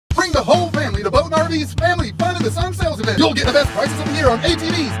to BoatNRVs Family Fun in the Sun Sales Event. You'll get the best prices of the year on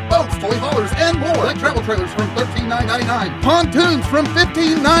ATVs, boats, toy haulers, and more. Like travel trailers from $13,999, pontoons from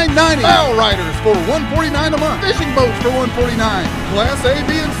 $15,990, bow riders for $149 a month, fishing boats for $149, Class A,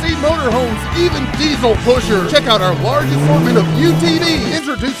 B, and C motorhomes, even diesel pushers. Check out our large assortment of UTVs.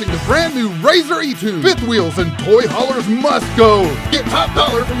 Introducing the brand new Razor E2. Fifth wheels and toy haulers must go. Get top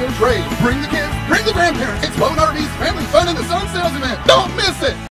dollar for your trade. Bring the kids, bring the grandparents. It's BoatNRVs Family Fun in the Sun Sales Event. Don't miss it.